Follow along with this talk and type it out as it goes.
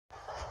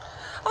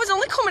I was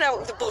only coming out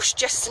of the bush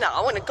just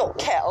now when I got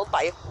killed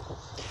by a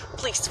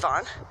police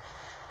van.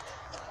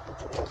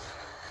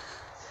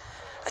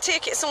 I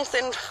take it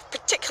something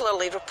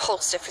particularly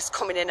repulsive is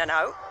coming in and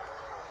out.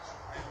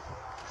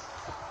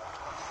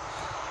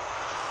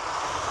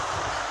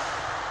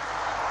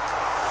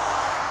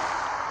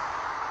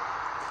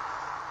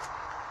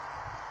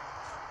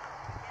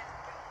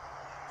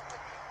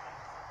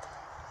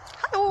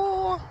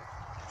 Hello.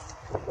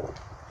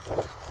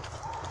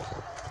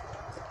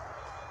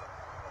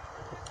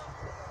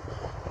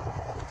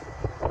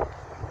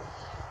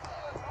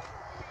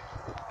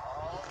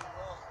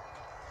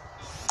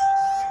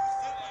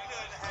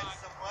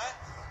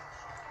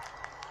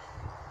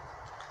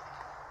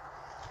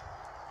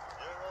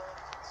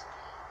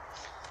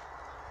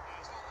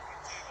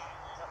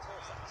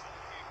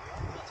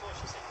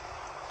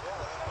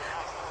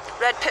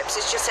 Red Pips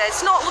has just said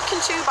it's not looking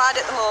too bad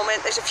at the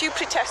moment. There's a few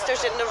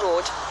protesters in the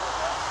road.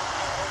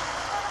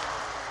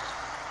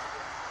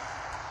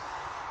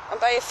 And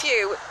by a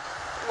few,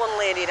 one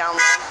lady down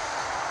there.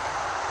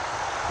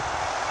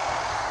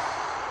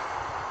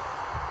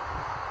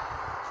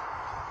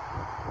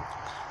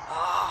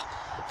 Oh,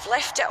 I've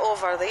left it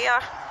over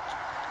there.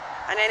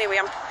 And anyway,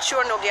 I'm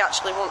sure nobody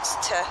actually wants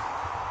to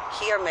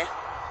hear me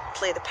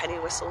play the penny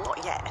whistle.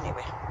 Not yet,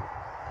 anyway.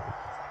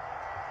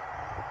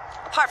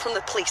 Apart from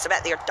the police, I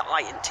bet they're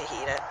dying to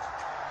hear it.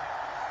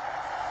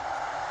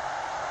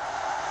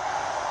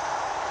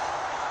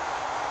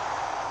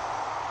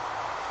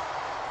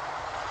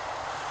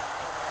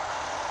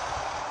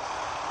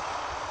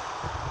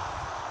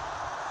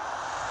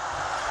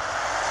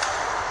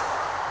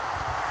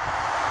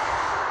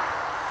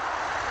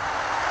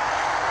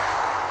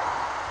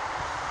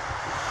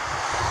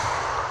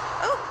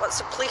 Oh, what's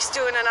the police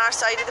doing on our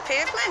side of the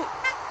pavement?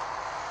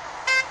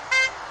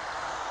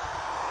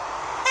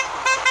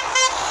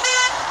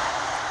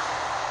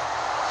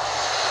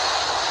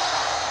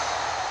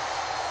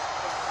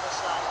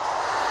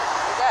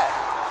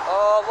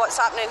 What's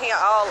happening here?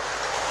 Oh,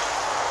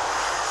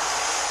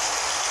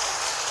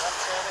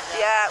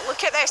 yeah,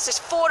 look at this. There's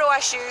 4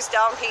 OSUs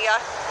down here.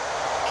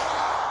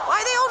 Why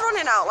are they all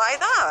running out like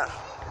that?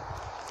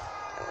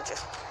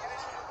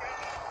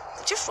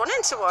 They're just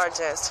running towards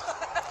us.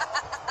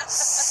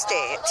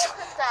 State.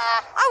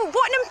 Oh,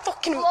 what an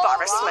fucking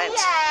embarrassment.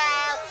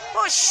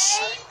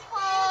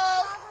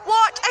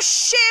 What a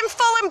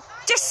shameful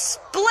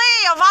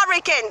display of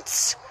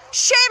arrogance.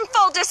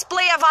 Shameful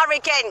display of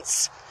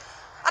arrogance.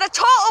 And a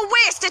total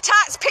waste of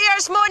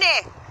taxpayers'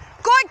 money.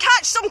 Go and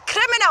catch some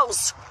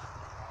criminals.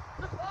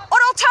 Or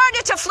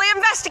alternatively,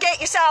 investigate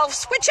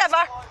yourselves.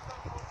 Whichever.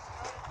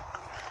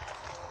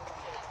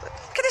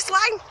 Look at this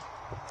line.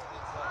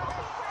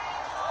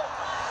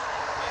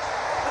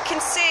 We can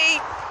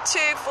see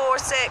 2, 4,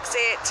 6,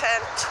 8,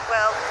 10,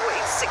 12,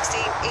 14,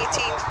 16,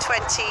 18,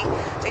 20,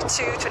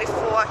 22,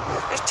 24.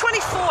 There's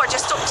 24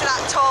 just up to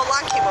that tall,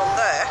 lanky one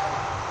there.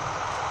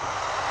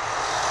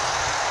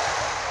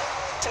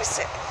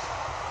 26.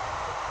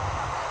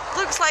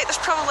 Looks like there's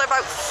probably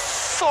about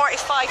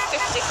 45,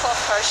 50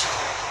 coppers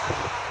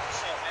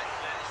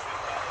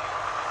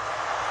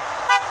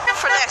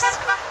for this.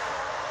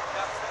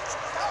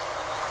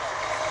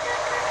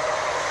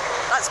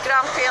 That's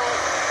Grampian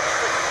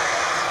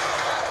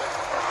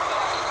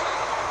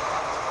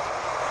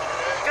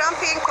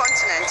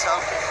Continental.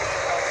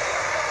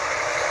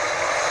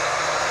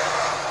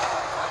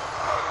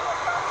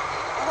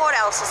 What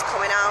else is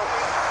coming out?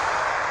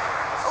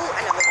 Oh,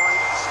 another one.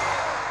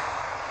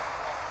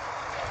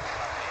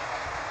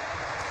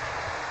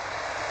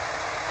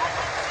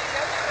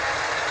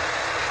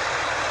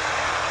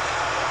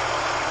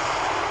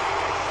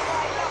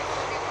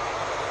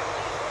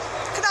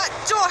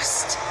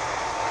 Dust.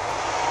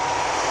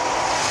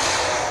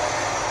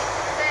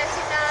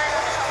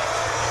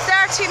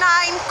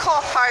 39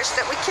 coppers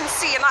that we can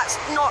see, and that's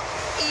not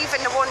even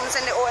the ones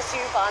in the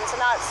OSU vans, and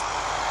that's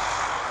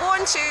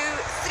 1, 2,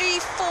 3,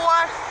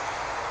 4,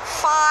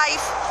 5,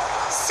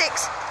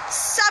 6,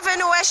 7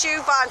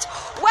 OSU vans.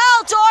 Well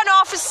done,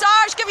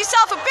 officers. Give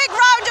yourself a big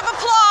round of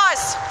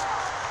applause.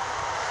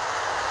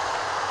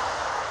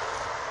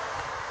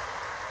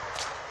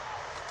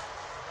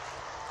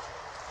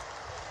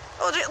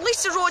 Oh, at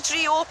least the road's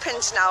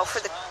reopened now for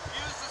the...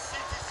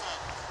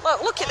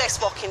 Look at this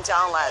walking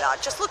down like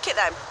that. Just look at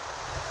them.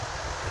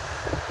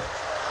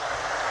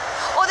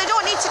 Oh, they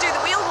don't need to do the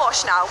wheel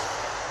wash now.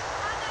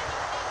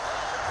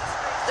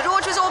 The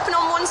road was open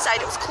on one side,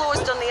 it was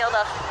closed on the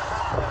other.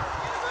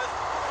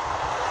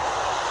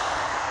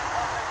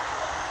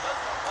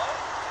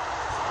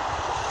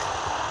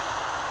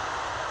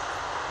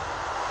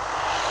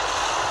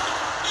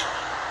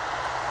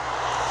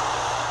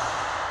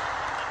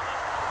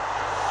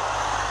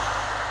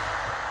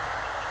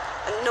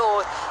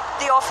 No,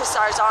 the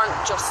officers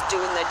aren't just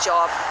doing their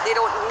job. They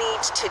don't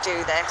need to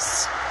do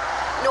this.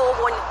 No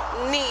one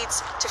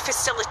needs to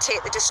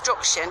facilitate the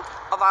destruction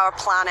of our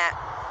planet.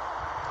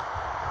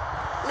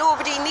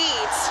 Nobody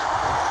needs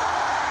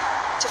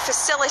to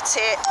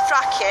facilitate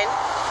fracking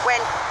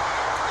when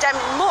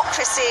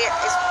democracy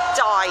has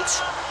died.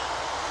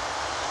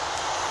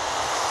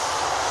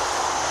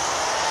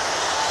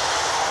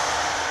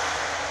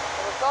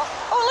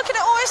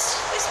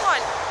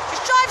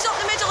 drives up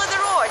the middle of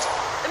the road.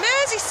 The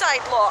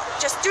Merseyside lot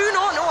just do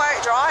not know how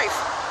to drive.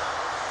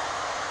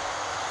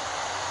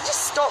 They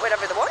just stop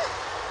wherever they want.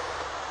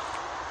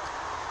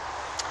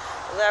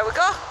 Well, there we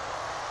go.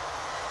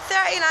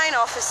 39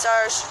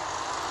 officers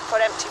for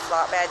empty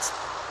flatbeds.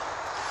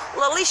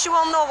 Well, at least you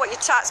all know what your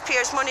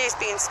taxpayers' money is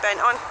being spent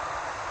on.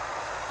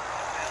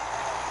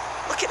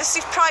 Look at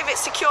the private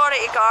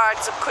security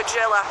guards of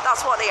Cuadrilla.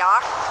 That's what they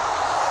are.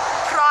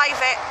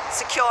 Private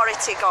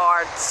security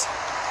guards.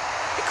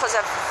 Because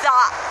of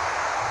that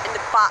in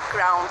the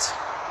background.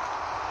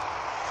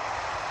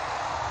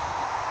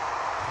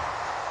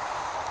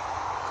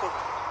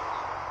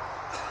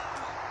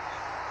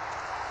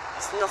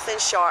 It's nothing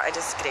short of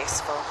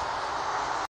disgraceful.